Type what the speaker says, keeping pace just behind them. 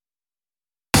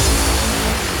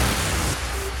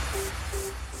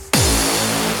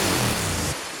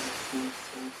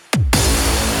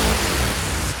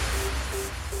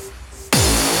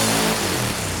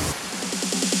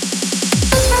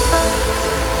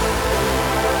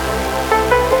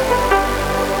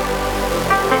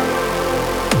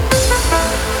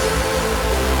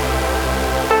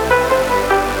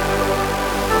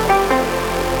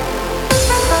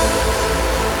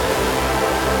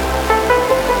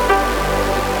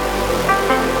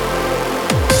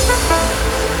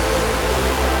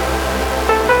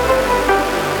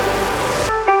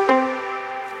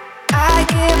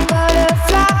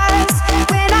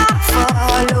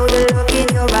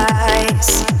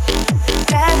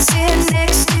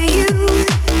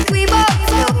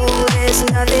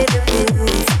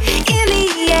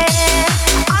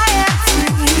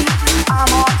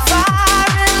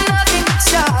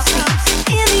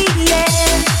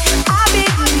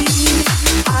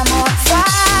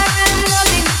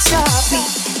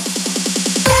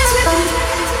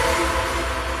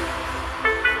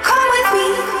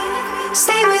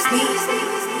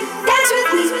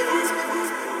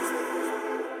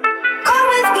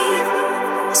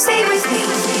Stay with me.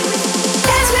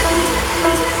 Dance with me.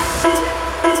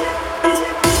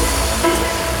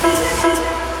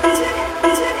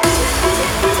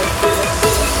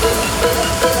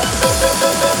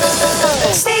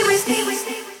 Stay with me.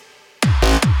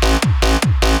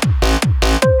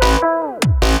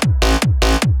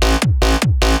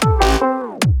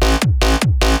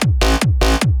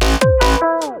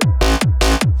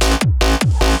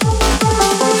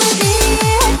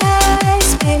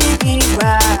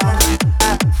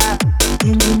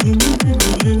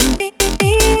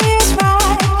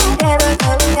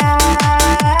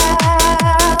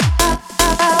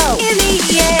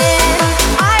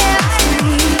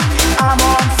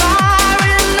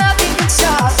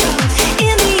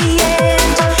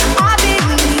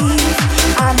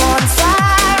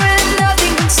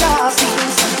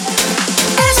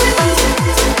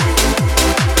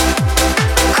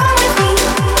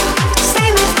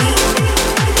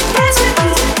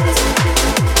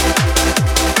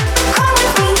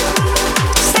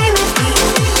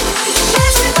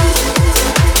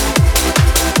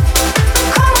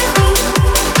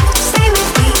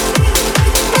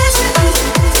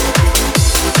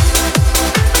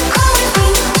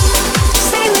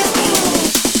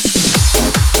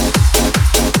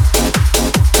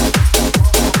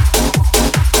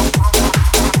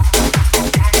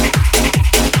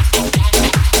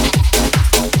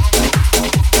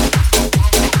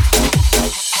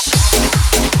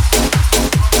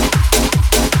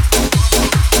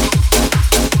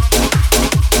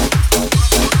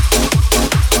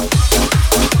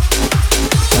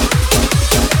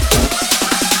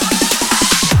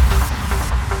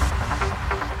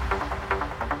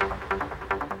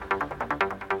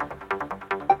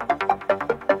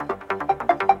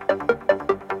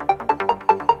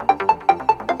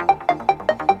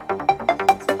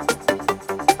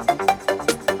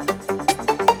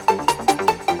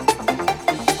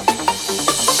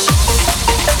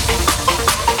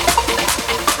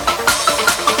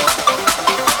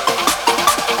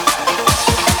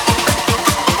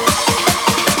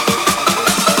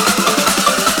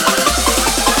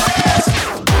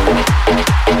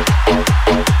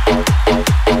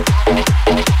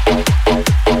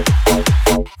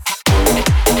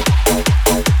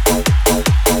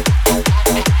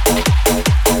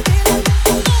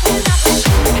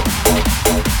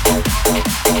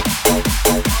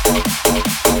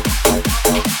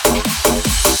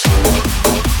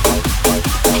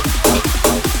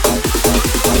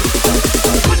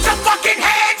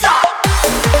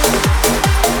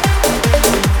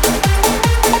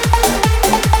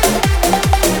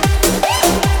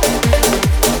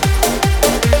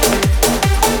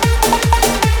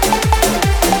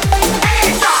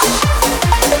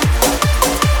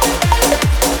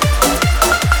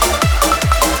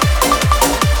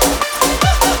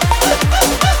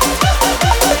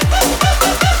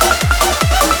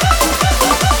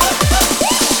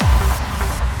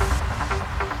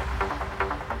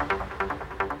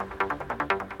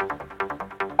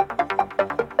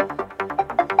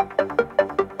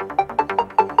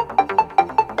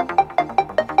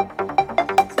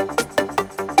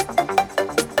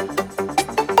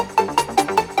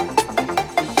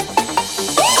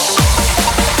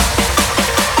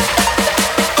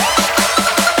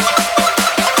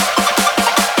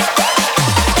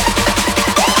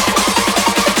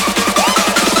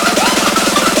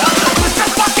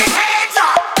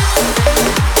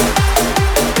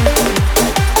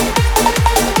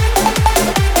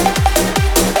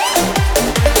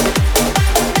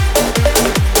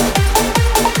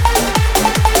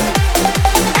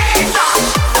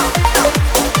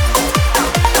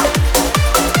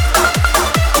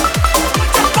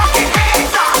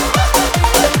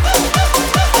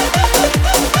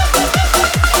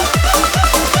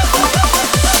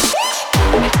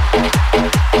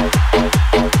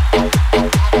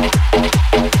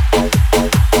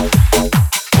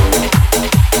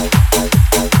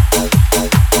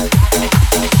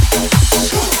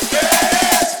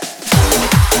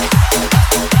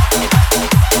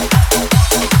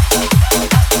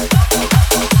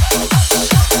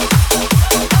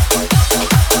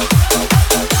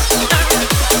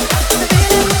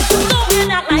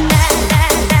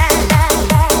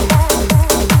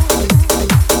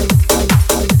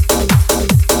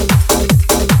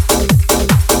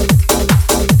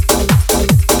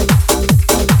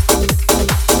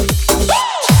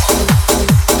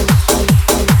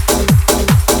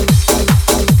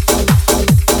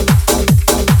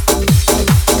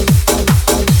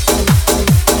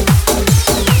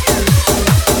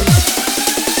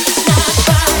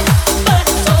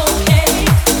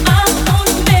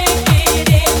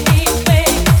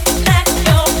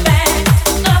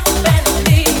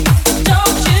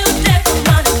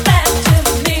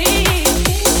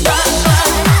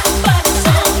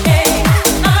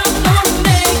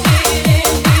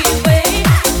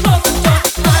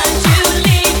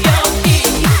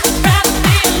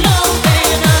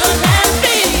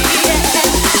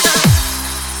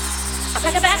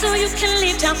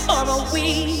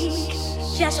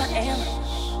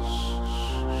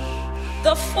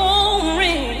 phone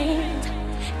rings,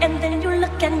 and then you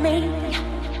look at me.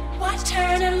 Why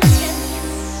turn and look at me?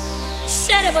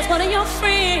 Said it was one of your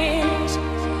friends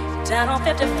down on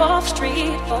 54th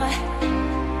Street, boy.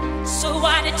 So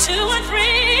why did 2 and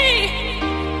 3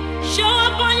 show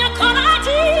up on your call ID?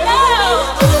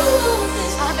 Oh,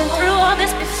 I've been through all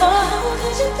this before.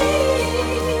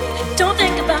 Don't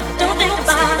think about it, don't think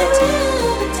about it.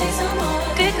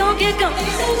 Get going.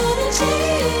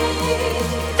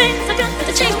 Things are got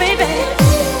to change, baby.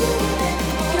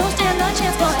 You don't stand no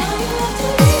chance, boy.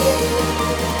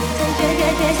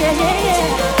 Yeah.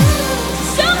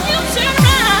 So you turn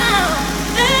around.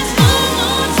 There's no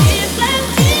more tears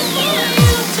left in for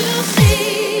you to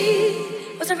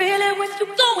see. Was it really with you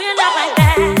going out like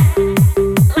that?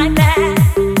 Like that?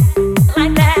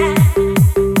 Like that?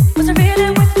 Was it really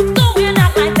with you going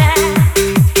out like that?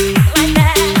 Like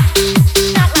that?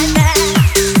 Not like that?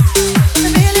 Was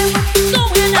it really with you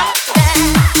going out like that?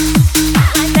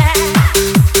 Like that?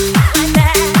 Like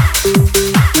that?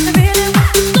 Was it really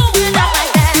with you going out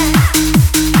like that?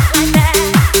 Like that?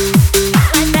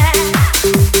 Like that?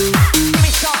 Give me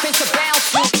something to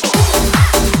bounce with.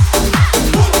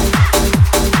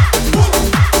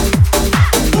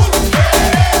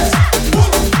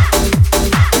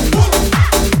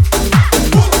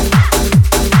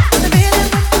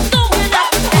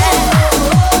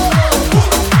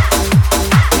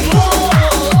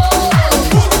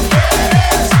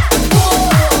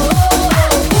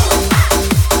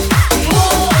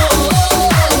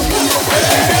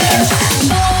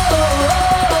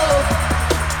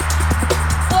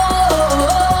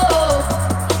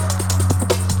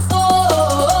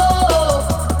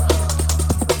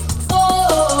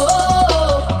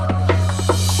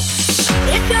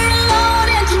 If you're alone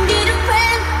and you need a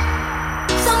friend,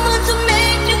 someone to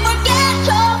make you forget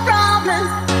your problems,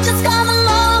 just come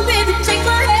along, baby, take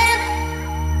my hand.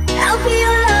 I'll be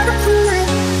your lover tonight.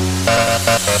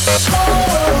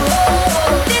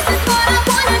 Oh, this is what I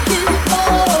wanna do.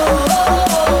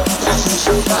 Oh, just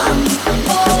so fun.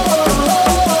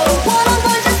 Oh,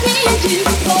 one-on-one, just me and you. Oh,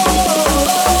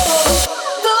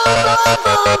 boom, boom,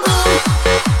 boom, boom.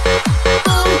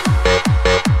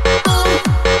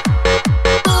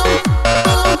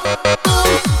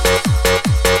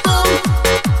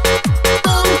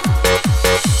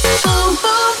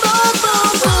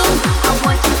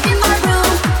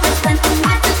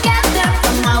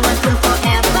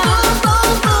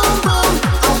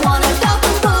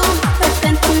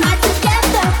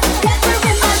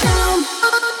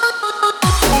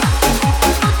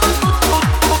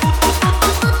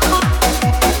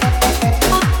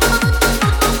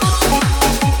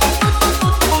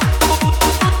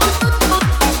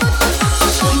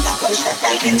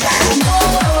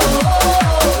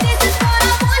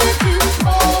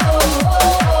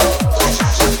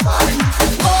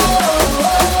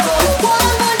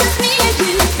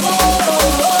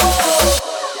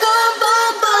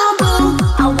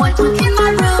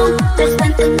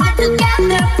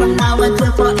 From now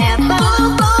until forever.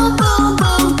 Boom, boom, boom,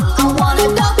 boom. I wanna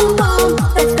go boom, boom.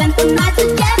 Let's spend the night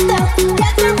together.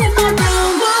 Together in my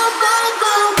room. Boom, boom, boom,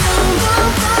 boom,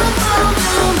 boom,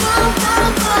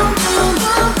 boom, boom, boom, boom, boom, boom, boom, boom,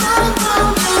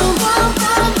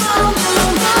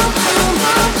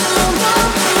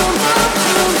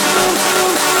 boom,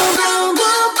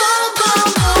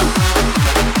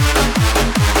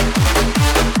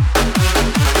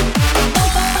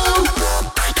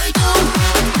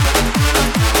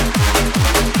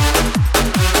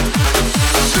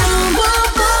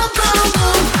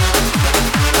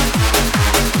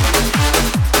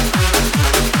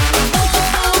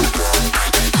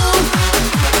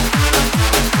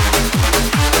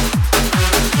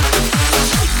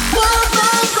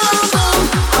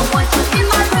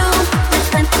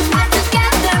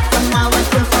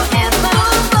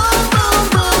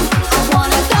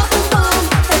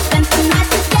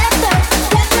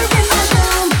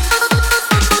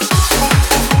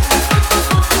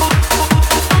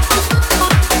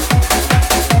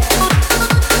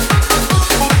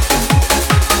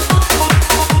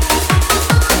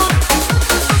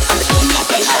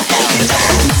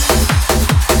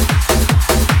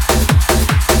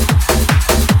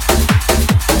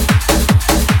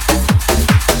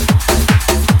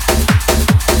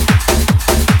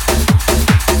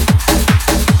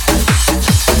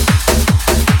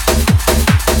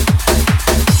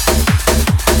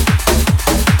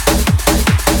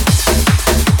 boom,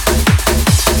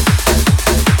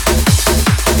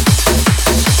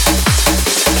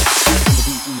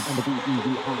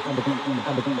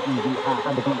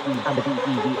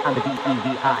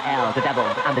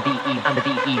 I'm the D-E-V-I, I'm the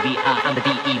D-E-V-I, I'm the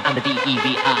D-E, I'm the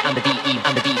D-E-V-I, I'm the D-E,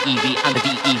 I'm the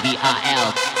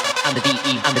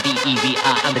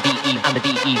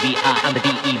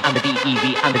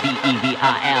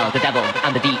the devil.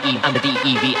 I'm the D-E, I'm the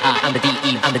D-E-V-I, I'm the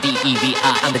D-E, I'm the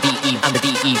D-E-V-I, I'm the D-E, I'm the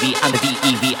D-E-V, I'm the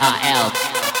D-E-V-I-L.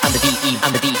 I'm the D-E,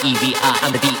 I'm the D-E-V-I,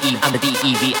 I'm the D-E, I'm the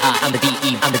D-E-V-I, I'm the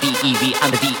D-E, I'm the D-E-V,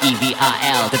 I'm the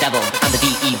D-E-V-I-L. The devil. I'm the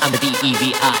D-E, I'm the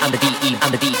D-E-V-I, I'm the D-E,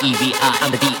 I'm the D-E-V-I,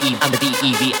 I'm the D-E, I'm the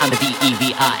D-E-V, I'm the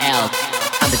D-E-V-I-L.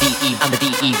 I'm the D-E, I'm the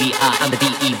D-E-V-I, I'm the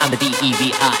D-E, I'm the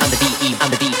D-E-V-I, I'm the D-E, I'm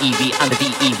the D-E-V, I'm the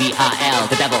D-E-V-I-L.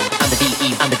 The devil. I'm the D-E,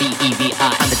 I'm the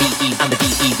D-E-V-I, I'm the D-E, I'm the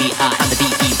D-E-V-I, I'm the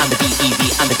D-E, I'm the D-E-V,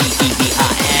 I'm the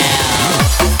D-E-V-I-L.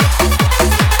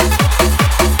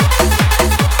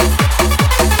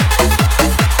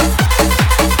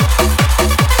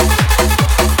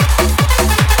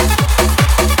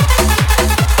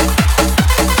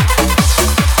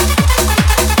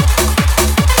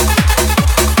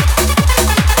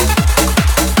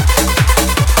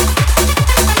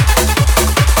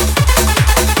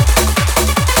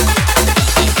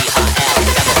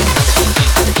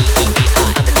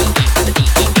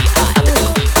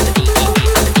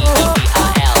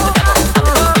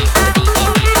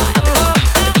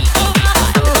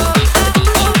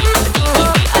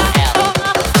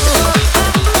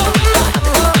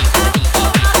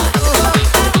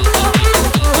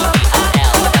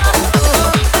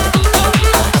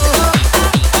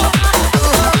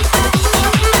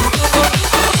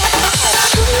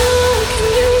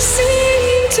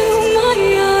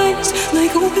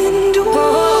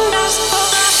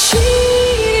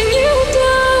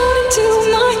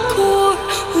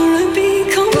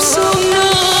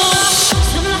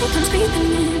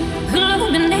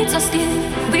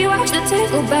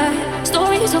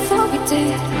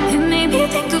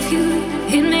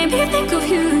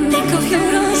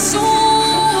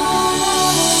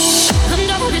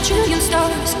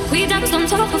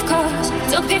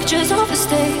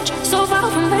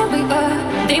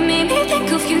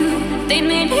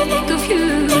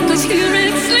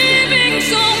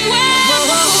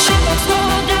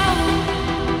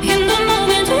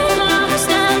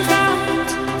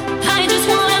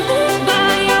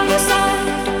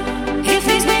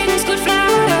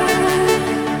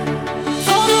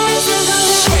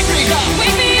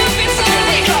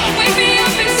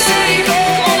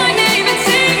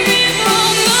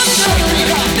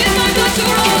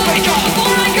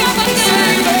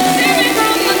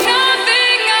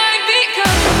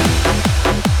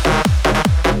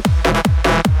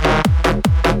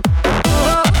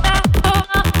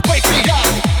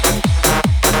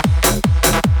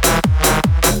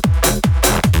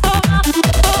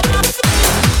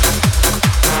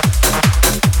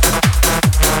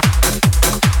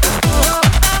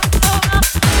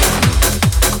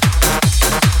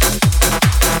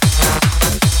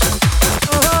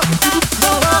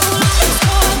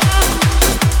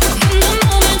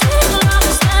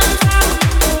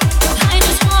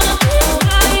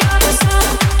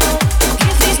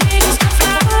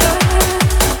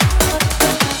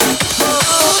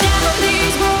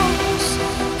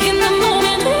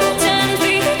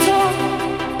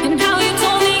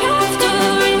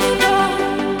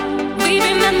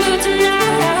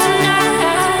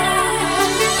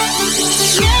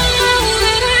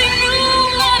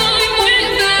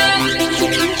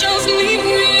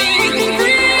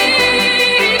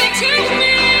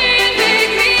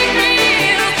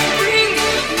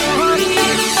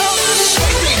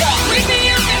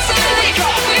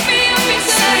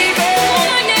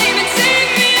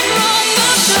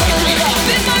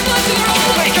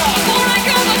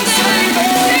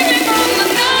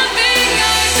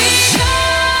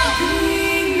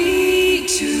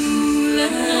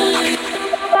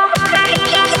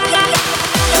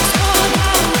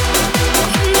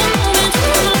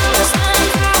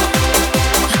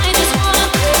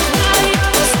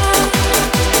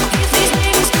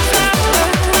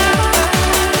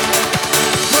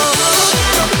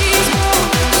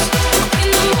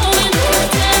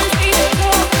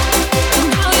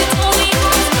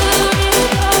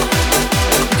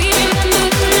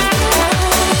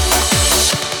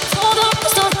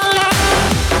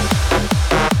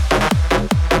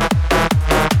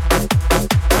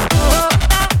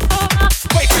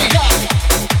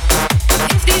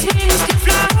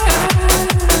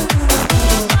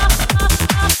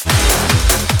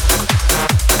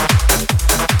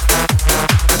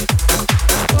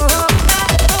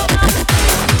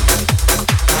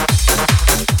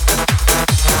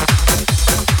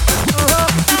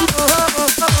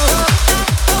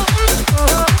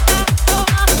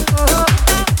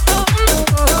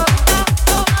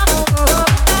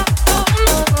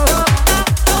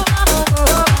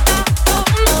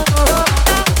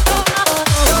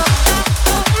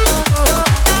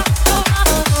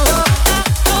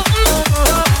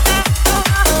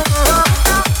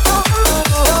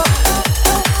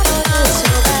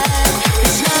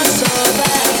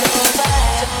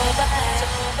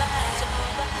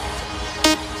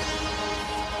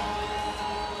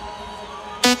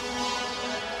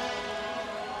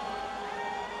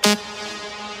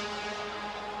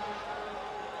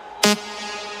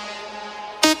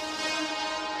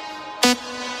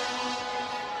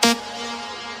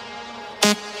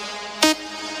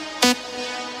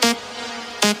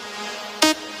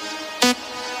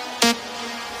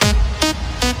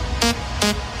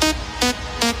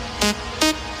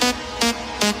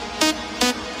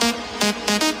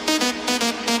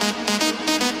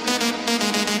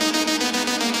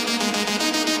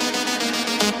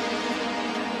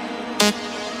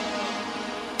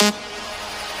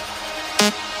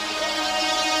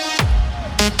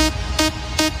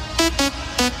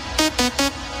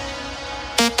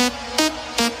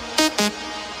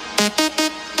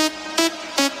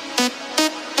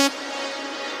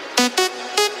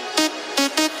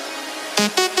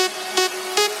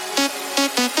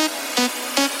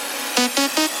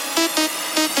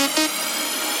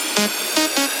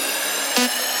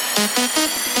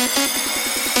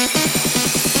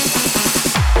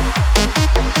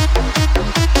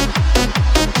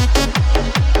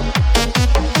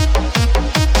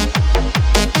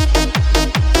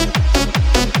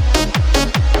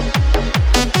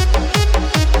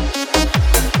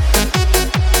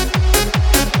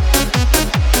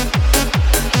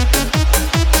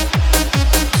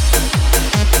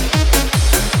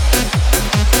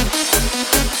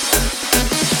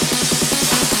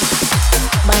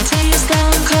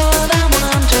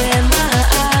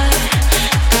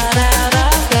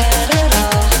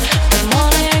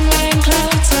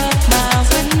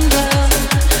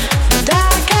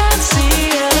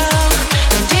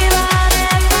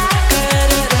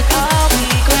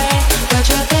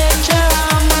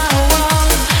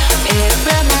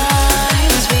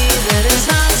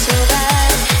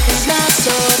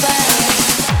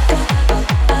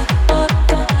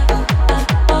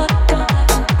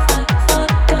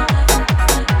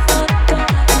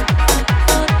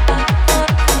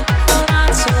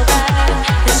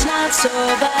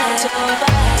 My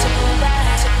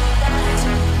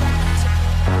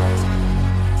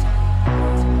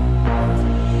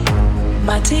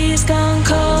tea's gone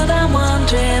cold, I'm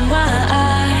wondering why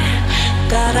I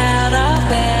got out of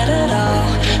bed at all.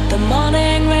 The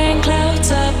morning rain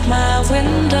clouds up my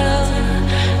window,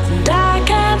 and I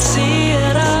can't see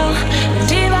it all.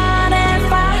 And even if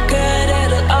I could,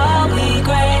 it'll all be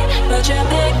great. But your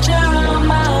picture on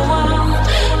my wall,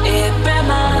 it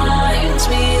reminds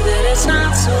me that it's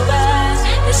not so bad,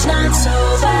 it's not so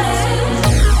bad.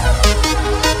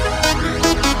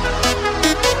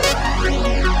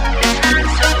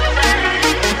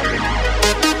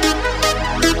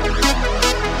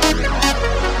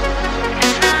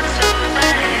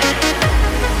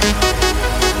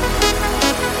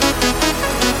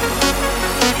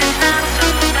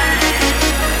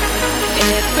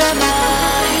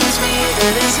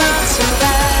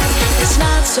 It's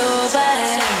not so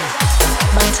bad.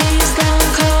 My tea's gone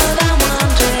cold, I'm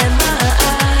wondering why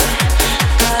I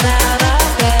got out of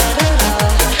bed at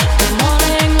all. The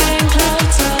morning rain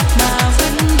clouds up my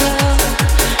window,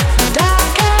 and I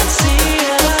can't see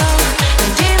it all.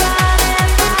 And even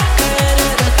if I could,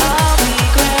 it'd all be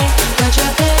great. But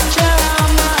your picture on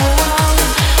my wall,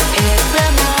 it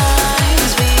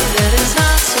reminds me that it's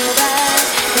not so bad.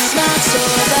 It's not so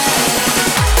bad.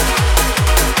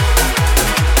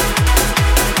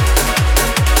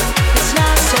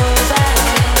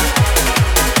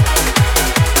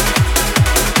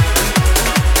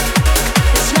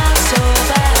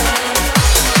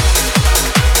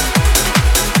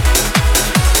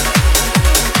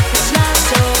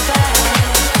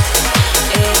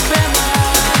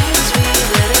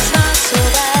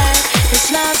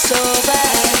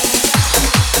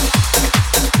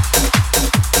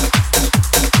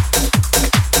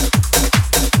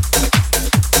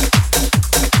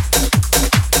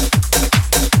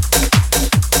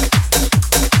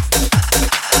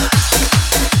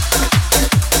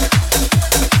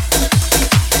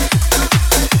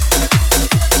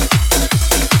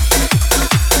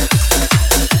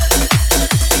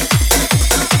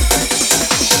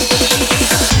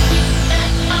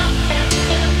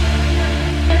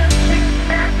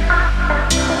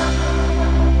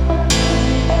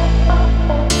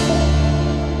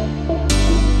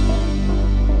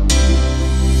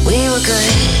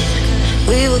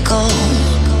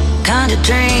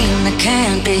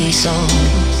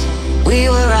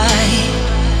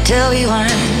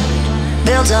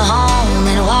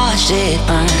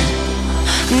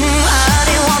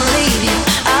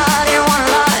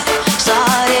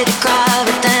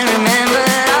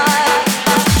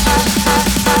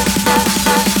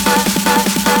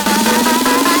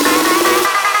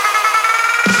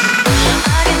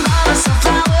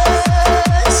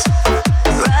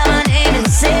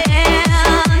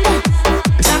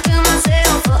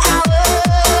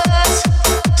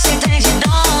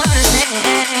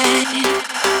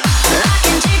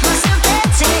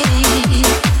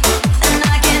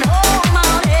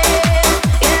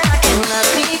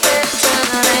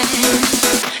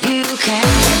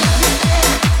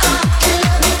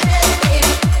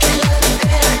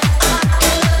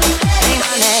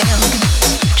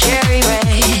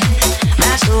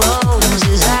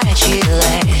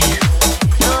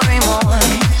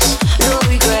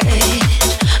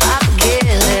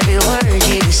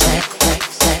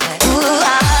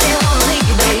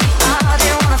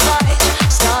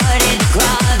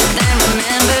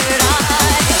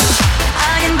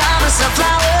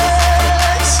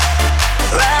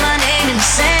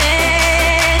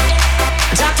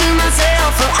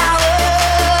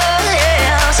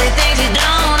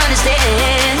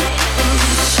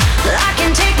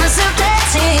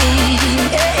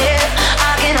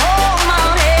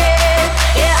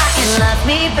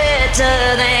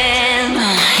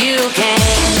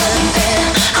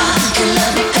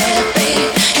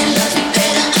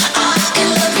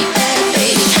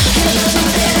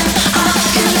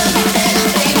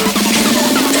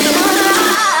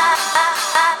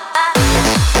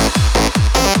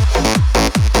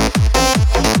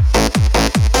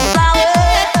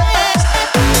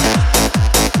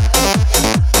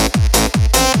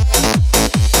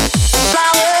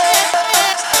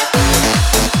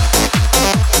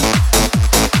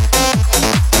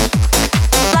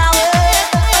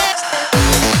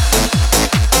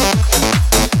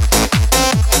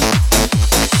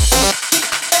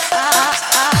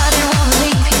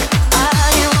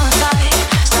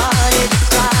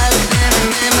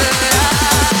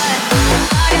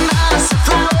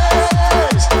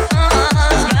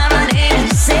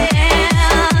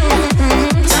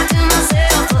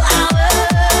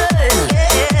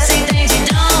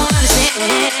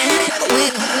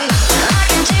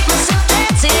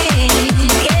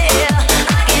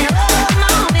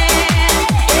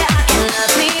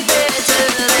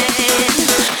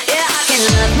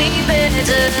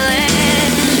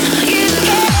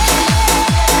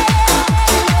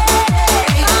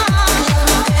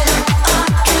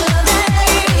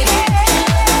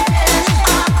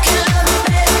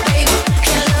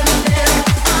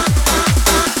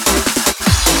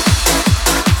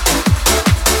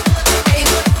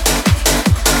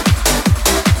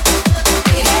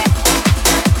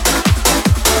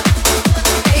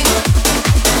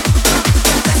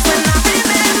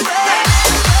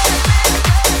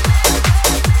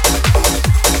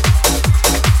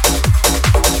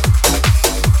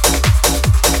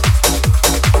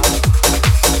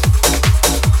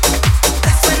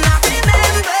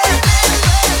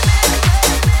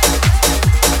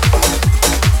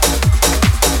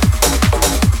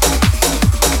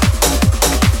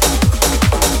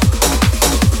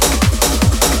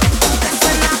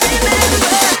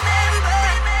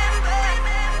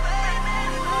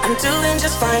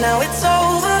 fine, now it's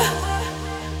over.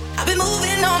 I've been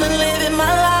moving on and living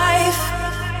my life,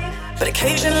 but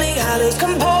occasionally I lose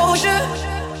composure,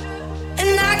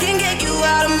 and I can't get you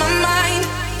out of my mind.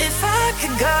 If I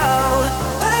could go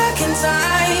back in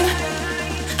time,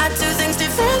 I'd do things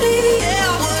differently, yeah,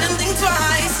 I wouldn't think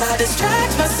twice. I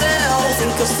distract myself,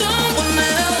 think of someone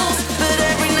else, but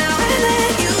every now and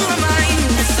then you remind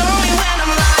me it's only when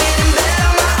I'm lying in bed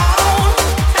on my own,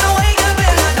 and I wake up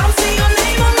and I don't see your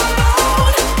name on my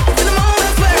phone. In the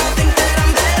moments where I think that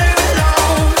I'm better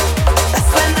alone, that's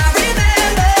when I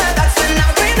remember, that's when I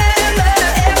remember.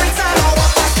 Every time I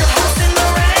walk past your house in the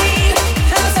rain,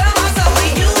 and I tell myself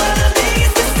that you were the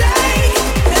biggest mistake,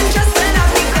 and just when I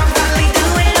think I'm finally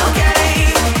doing okay,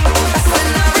 that's when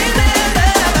I remember,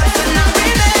 that's when I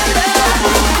remember.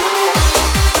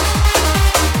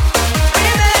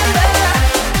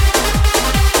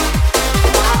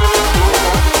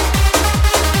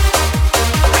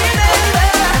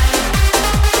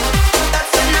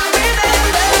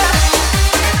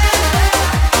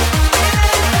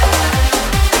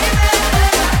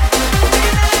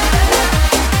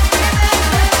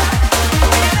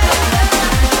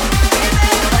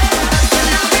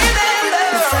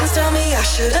 Friends tell me I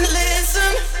shouldn't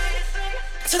listen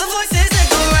to the voices that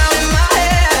go round in my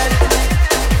head,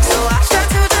 so I try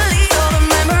to delete all the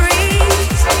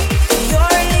memories, but you're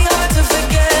really hard to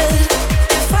forget.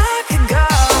 If I could go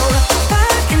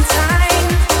back in time,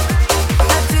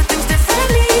 I'd do things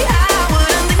differently, I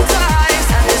wouldn't think twice.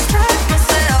 I distract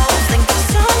myself, think of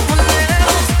someone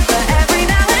else, but every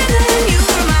now and then you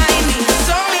remind me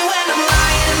it's only when I'm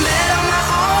lying in bed on my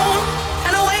own,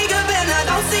 and I wake up and I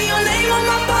don't see your name on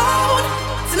my phone.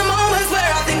 It's in the moments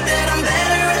where I think that I'm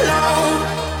better alone,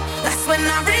 that's when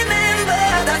I remember,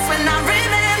 that's when I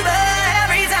remember.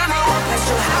 Every time I walk past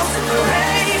your house in the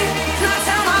rain, and I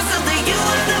tell myself that you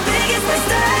were the biggest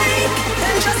mistake,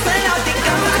 and just when I think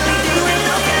I'm finally doing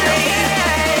okay,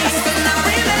 that's when I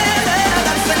remember,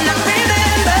 that's when I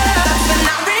remember, that's when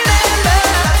I remember,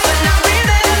 that's when I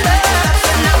remember, that's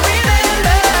when I remember,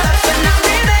 that's when I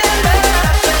remember, that's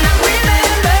when I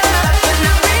remember, that's when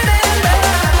I remember,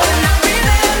 when I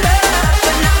remember,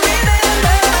 when I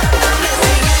remember, I'm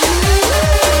missing you.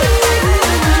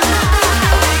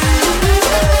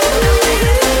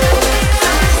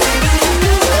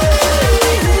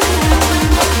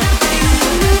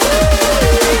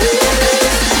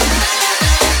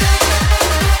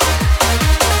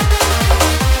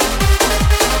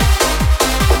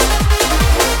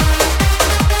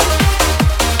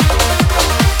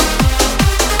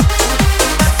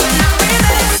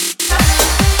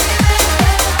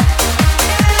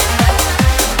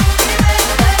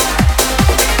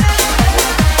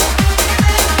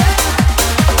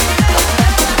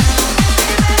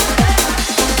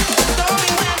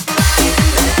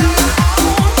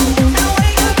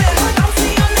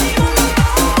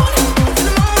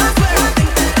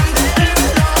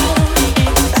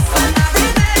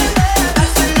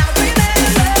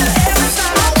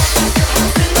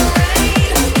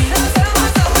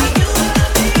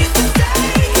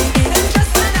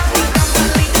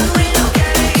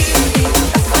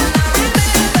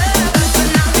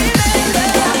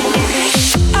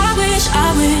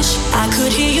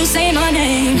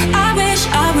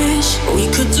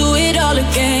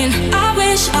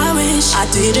 I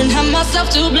didn't have myself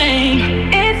to blame.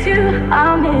 It's you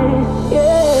I miss,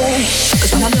 yeah.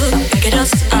 Cause when I look back at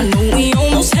us, I know we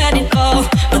almost had it all,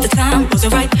 but the time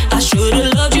wasn't right. I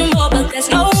should've loved you more, but there's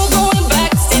no going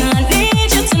back. Still I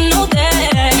need you to know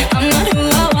that I'm not who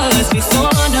I was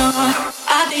before, no.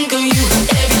 I think of you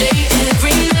every day,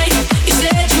 every night. You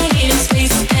said you needed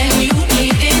space and you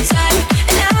needed time,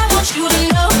 and I want you to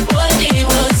know what it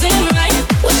wasn't right.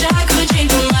 Wish I could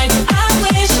change your life. I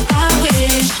wish,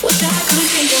 wish I could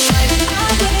change your life. I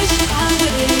wish,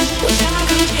 wish I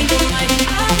could change your life.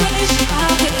 I wish,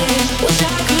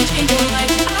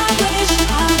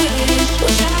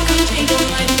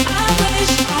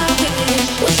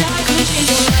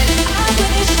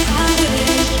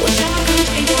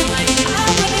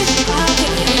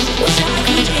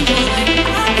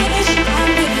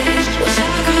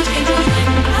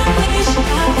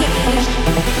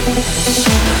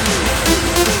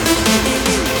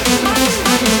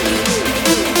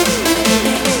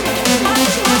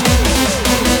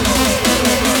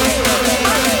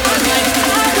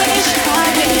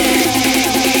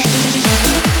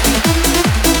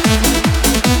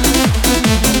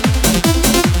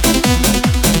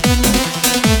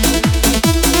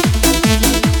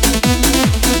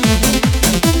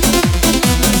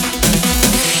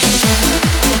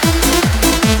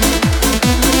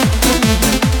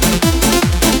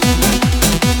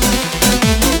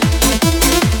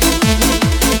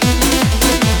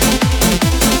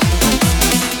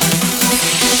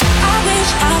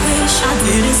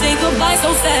 by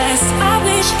so fast. I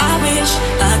wish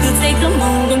I could take the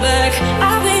moment back.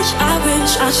 I wish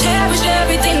I cherished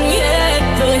everything we had.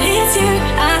 But it's here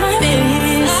I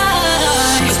miss.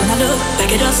 'Cause when I look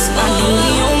back at us, I know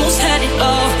we almost had it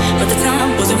all. But the time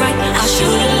wasn't right, I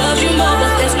should've loved you more.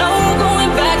 But there's no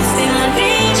going back, still I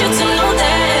need you to know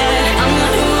that I'm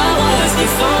not who I was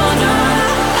before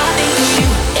now. I think of you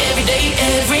every day,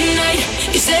 every night.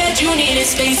 You said you needed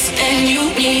space and you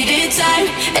needed time,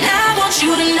 and I want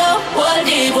you to know what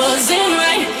it wasn't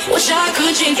right. Wish I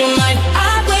could change your mind.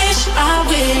 I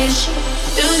wish.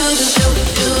 Do do do do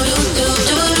do do do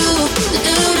do do do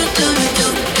do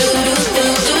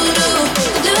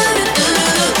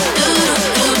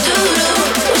do do.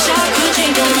 Wish I could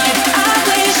change your mind. I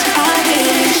wish.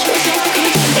 Wish I could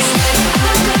change your mind.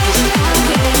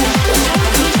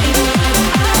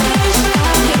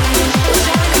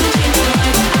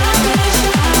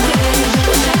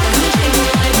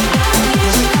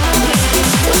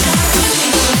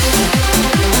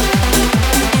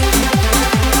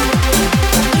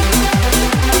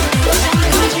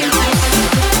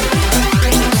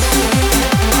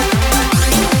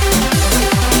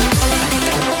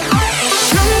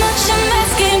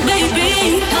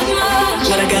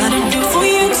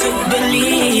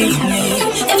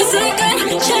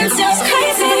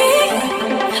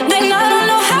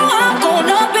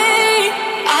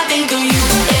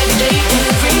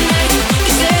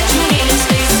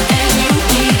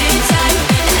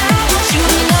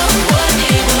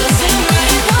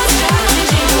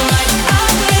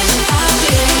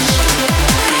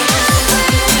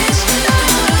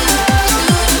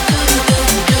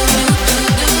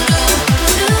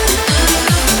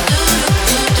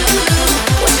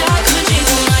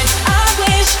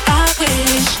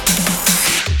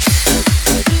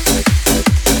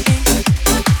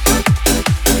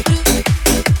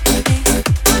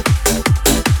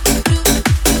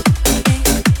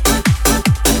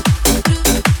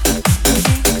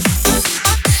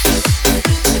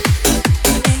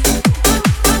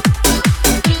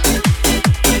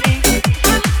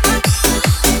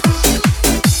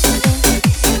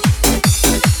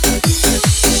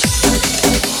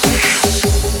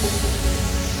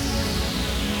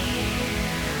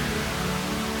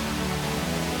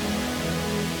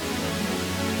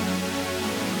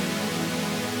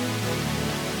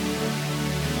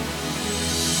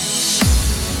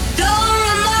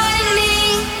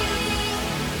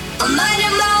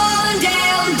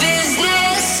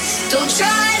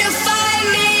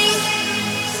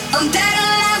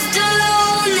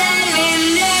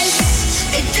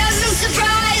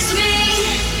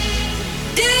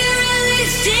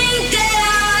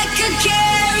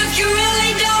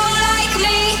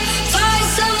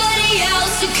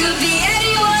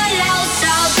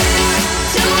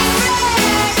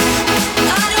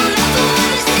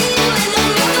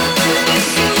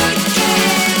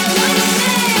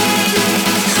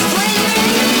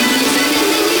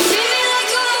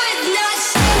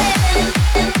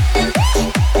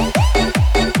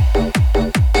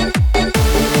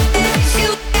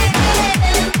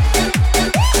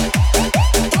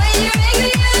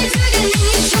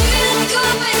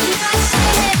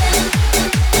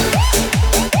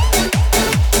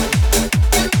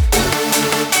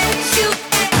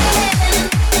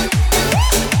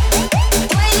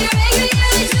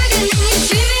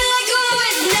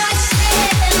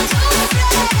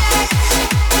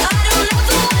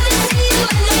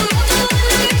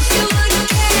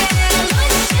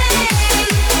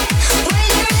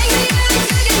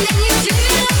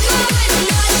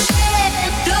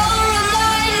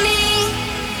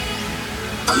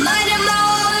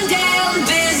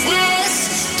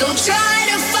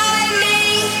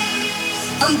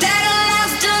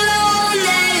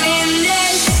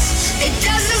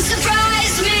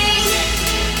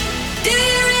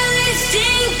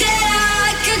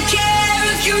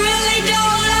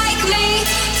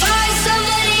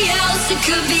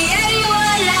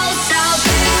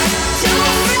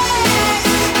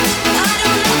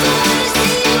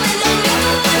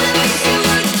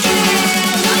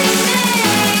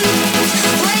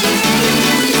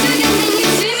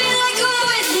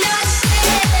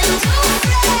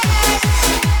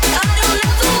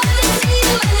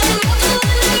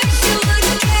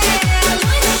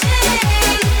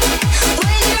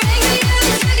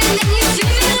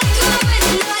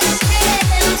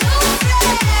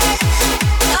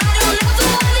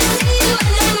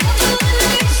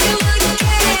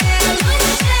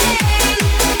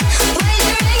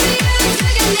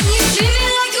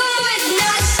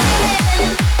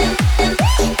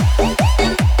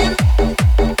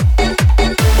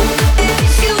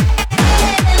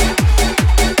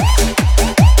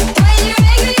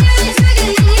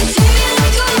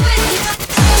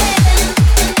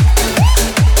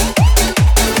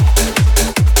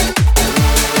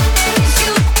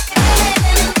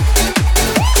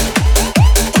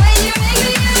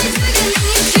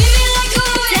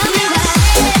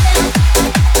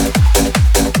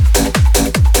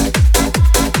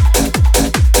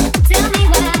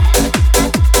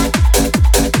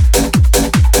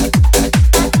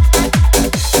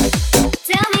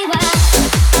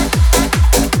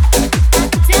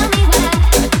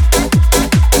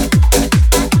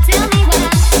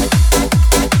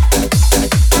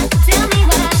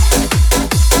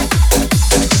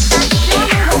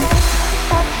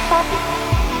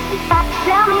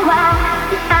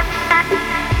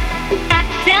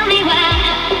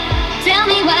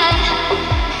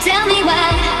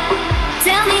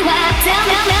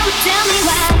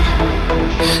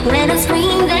 When I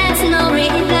scream, there's no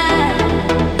reply.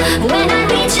 When I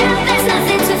reach out, there's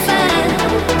nothing to find.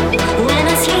 When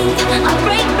I sleep, I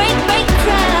break, break, break,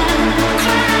 cry,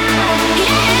 cry,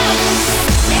 yeah.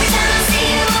 Every time I see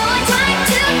you, I try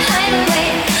to hide away,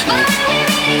 but when we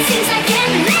meet, it seems I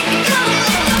can't let go.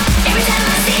 Every time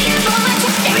I see you,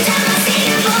 every time I see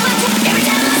you, every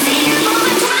time I see you, I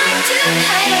try to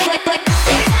hide away.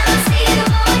 Every time I see you,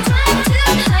 I try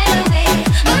to hide away,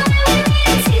 but when we meet,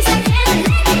 it seems I can't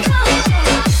let go.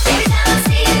 Every time I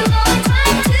see you, I try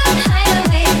to hide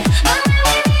away, but when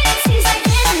we meet, it seems I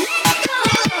can't let go.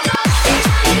 Every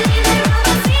time you leave the room, I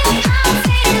feel I'm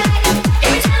fading light.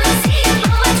 Every time I see you,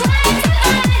 I try to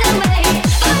hide away,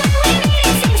 but when we meet,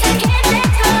 it seems I can't let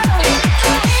go.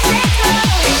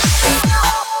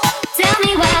 Tell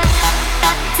me why,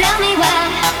 tell me why,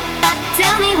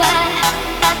 tell me why,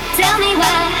 tell me why, tell me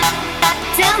why,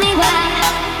 tell me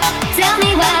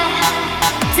why,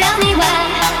 tell me why,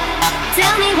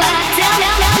 tell me why, tell me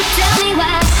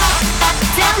why,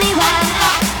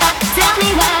 tell me why, tell me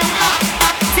why,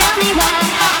 tell me why,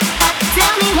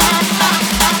 tell me why.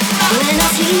 When I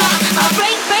sleep, I'll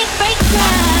break, break, break, cry.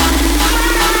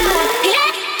 Yeah.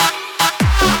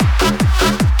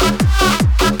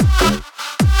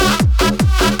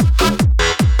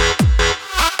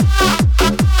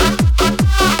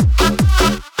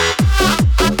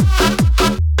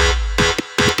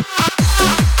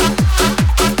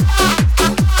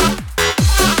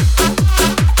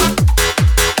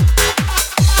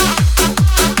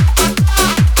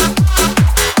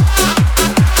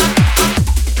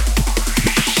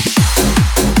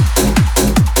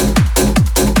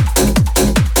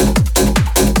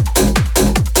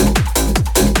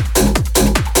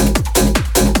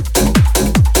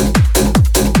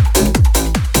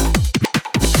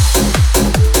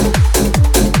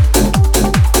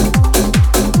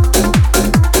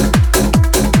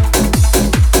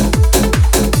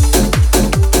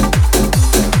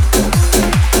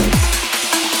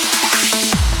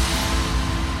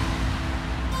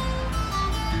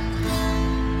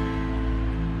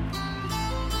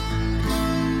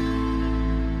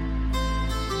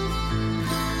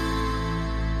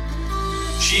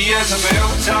 She is a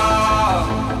filter,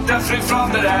 different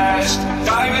from the rest.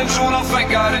 Diamonds on her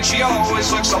finger and she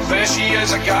always looks her best. She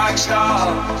is a gangster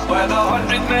with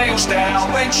 100 miles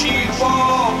down. When she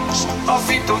walks, her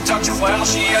feet don't touch the well.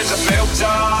 She is a filter.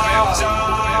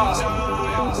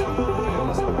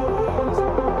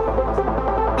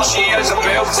 She is a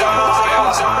filter.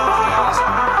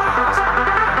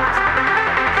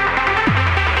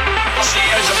 She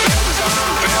is a filter,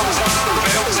 filter,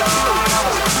 filter.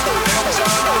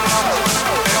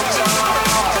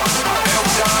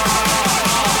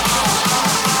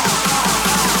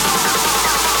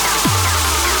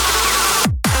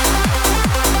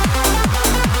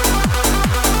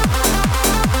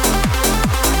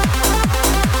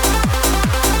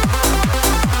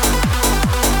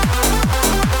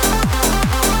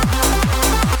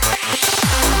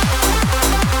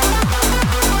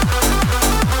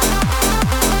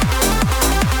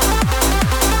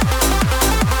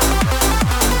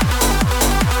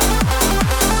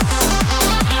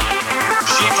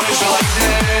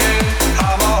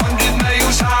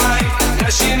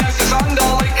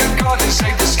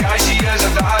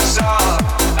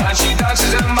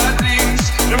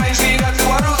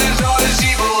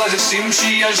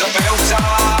 She is a belter,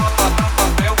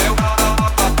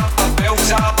 belter,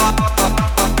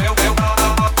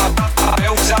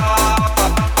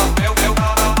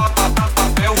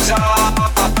 belter,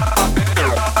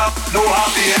 no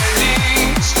happy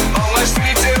endings unless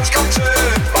fairy tales come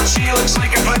true. But she looks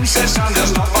like a princess and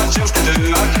there's not much else to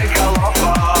do. I think I love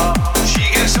her. She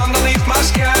gets underneath my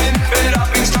skin. It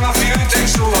happens to a few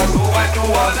times, so I go into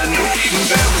one and no even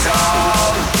belter.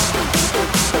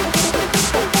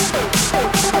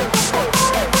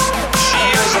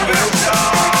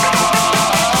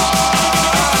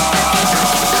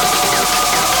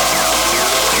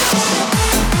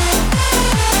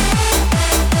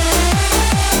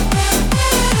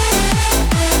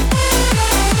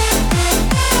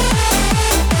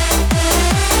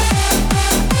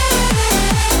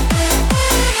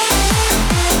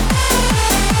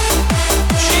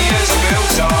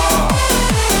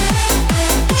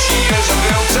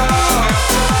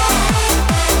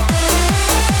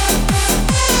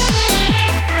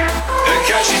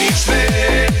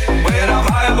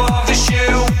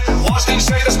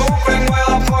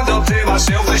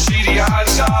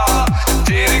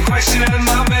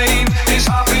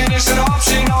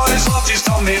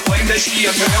 She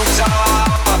a belter,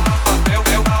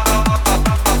 belter,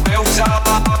 belter,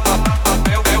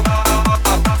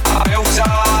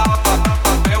 belter.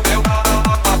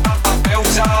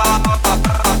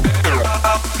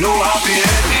 No happy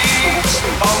endings,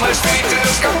 all my sweet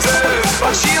dreams come true.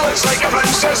 But she looks like a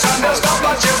princess and there's not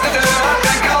much else to do. I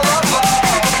think I love her.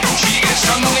 She gets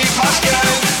underneath my skin,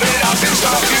 but I feel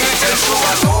so good. So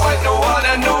I know it, no one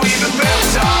I know even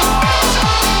better.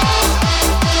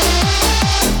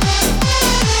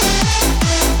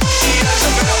 She is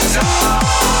a filter.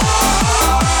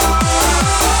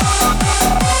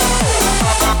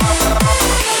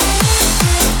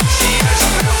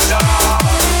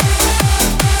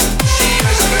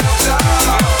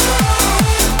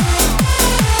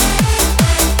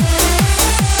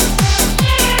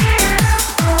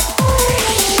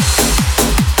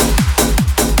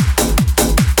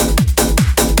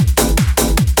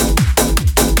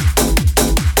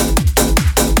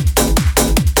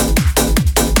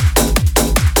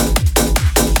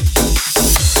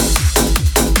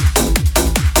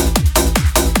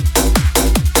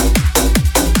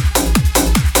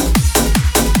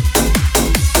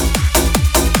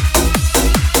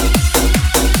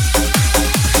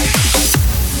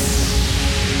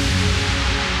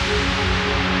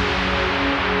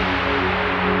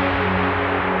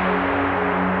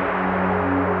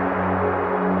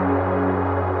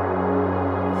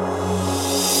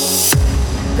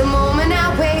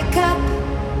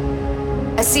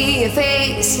 See your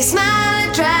face, your smile,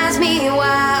 it drives me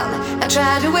wild. I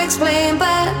try to explain,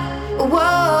 but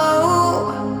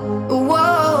whoa,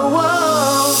 whoa,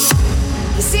 whoa.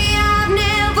 You see, I've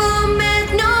never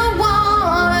met no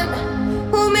one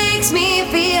who makes me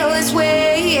feel this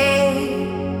way.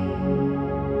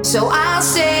 So I'll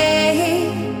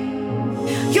say,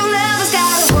 your love has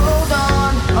got a hold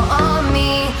on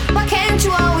me. Why can't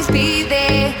you always be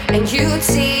there? And you'd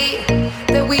see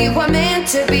that we were meant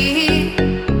to be.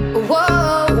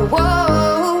 Whoa,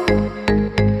 whoa.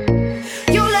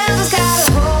 Your love has got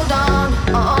a hold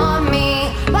on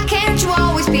me. Why can't you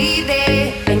always be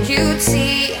there? And you'd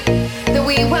see that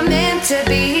we were meant to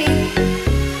be.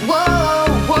 Whoa,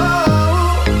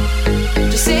 whoa.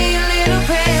 Just say a little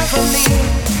prayer for me.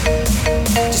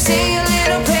 Just say a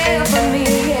little prayer for me,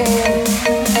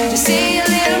 yeah. Just say a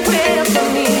little prayer for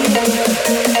me.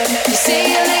 Just say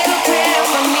a little prayer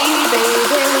for me,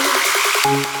 baby.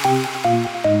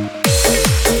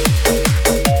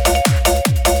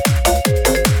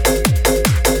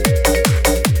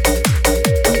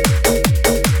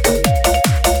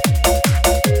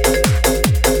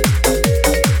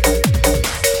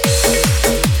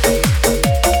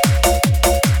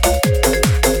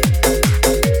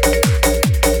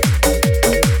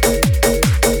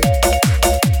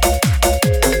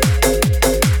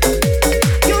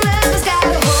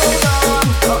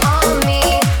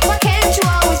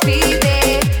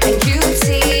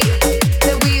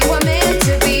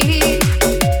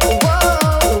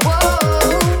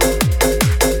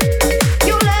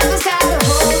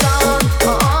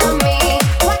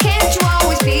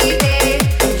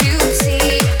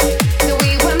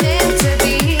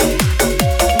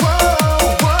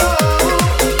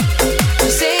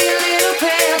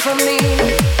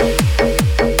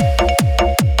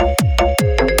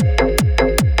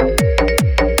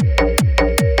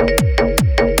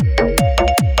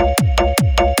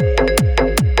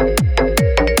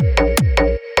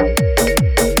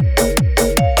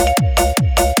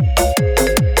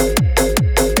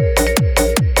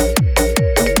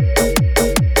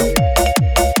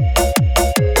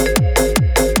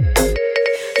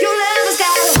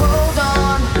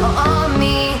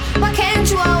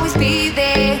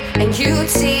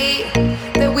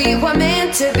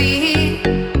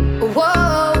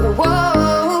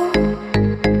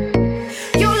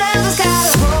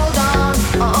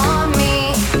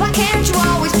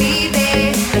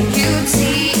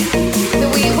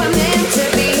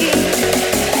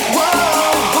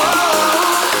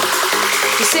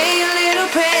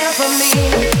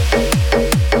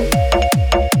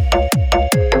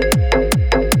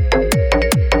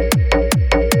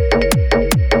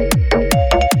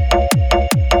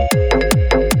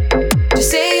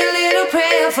 Say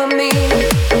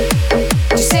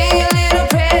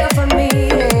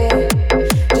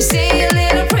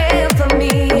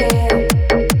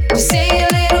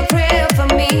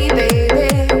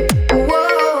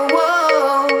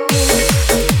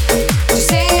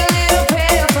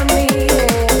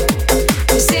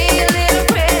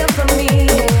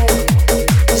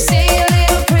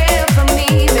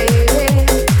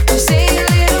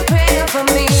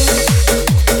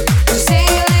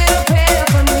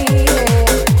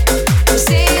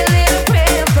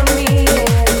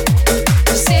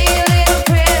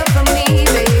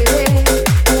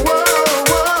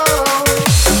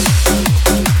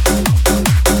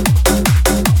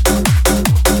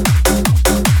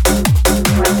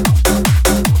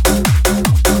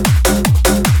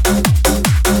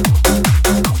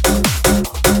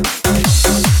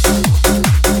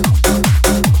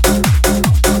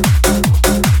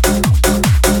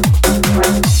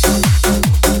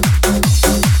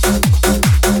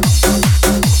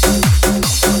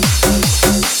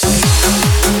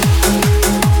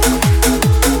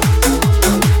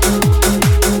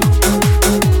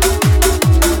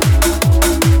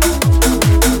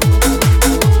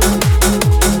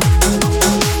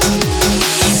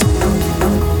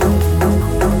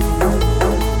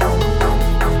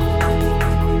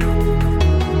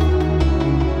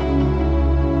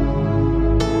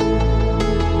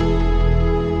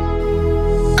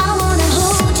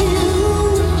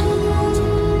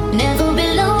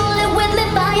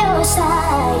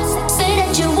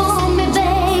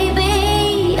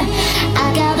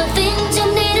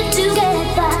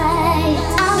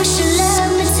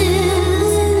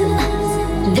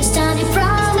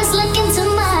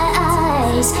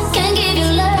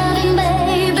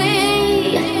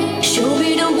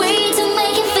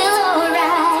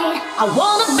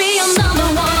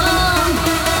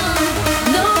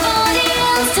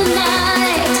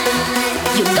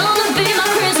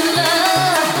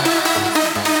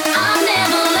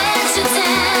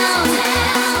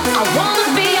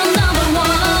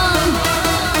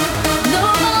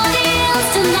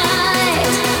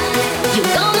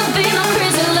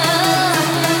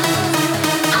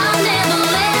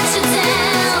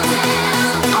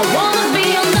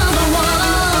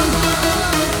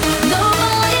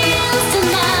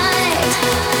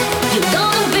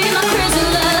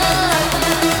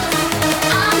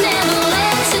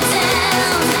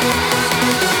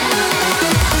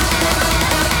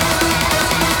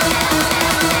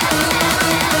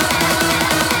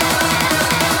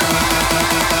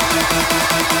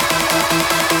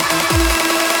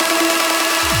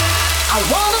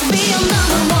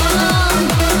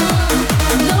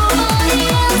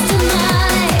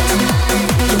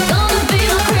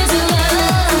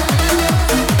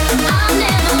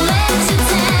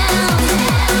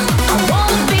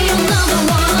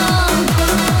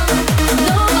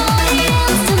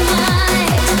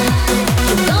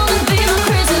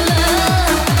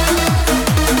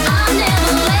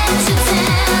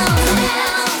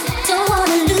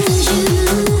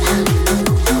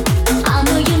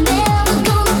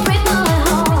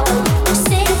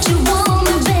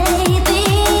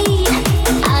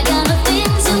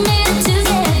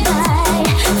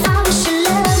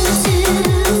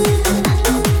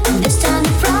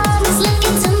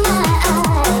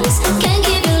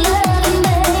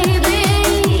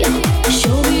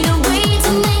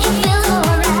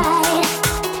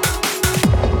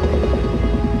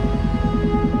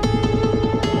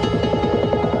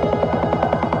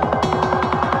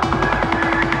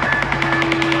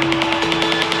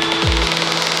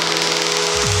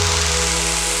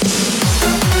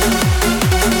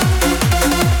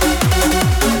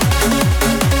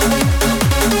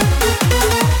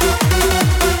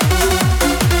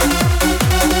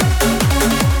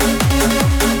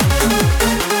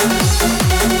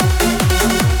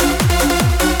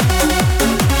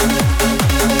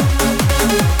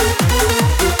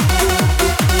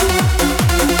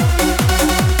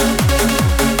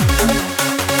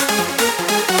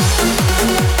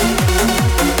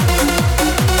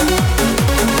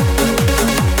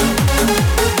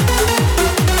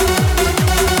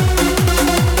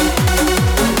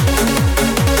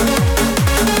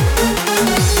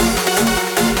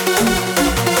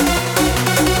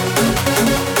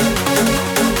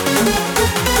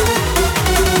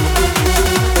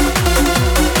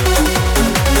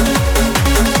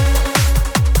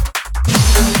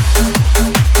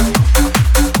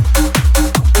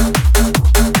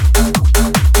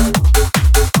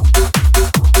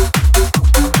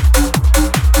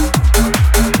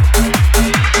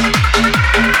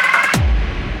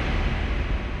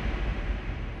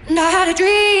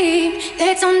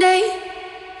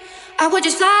I would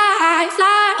just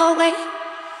fly away.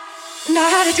 And I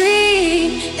had a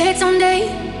dream that someday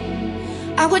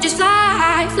I would just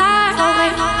fly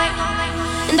away.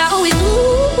 And I always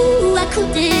knew I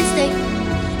couldn't stay,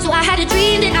 so I had a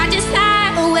dream that I just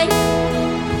fly away.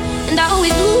 And I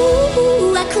always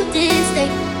knew I couldn't stay,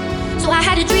 so I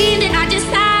had a dream that I just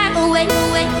fly away.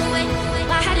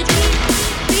 I had a dream.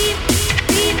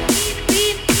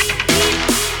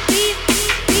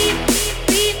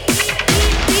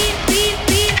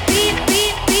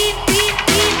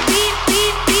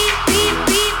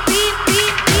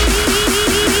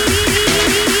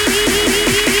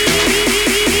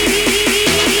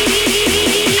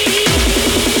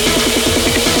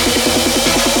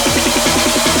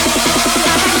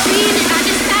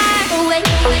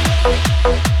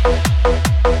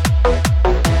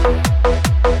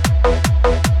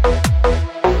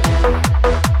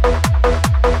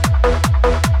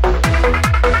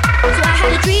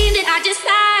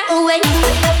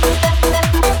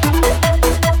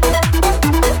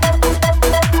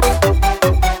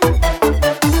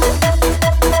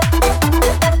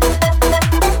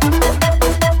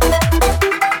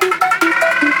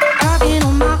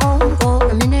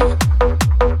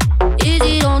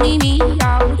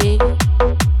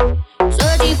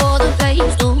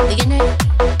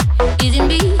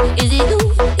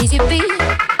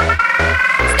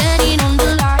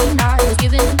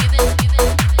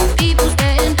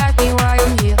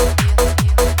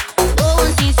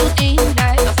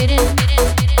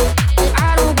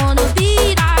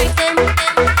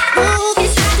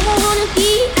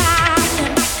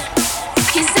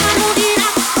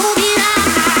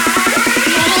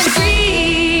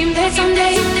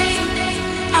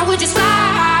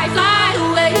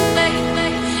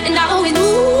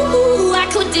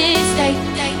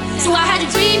 So I had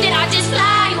a dream that I just fly.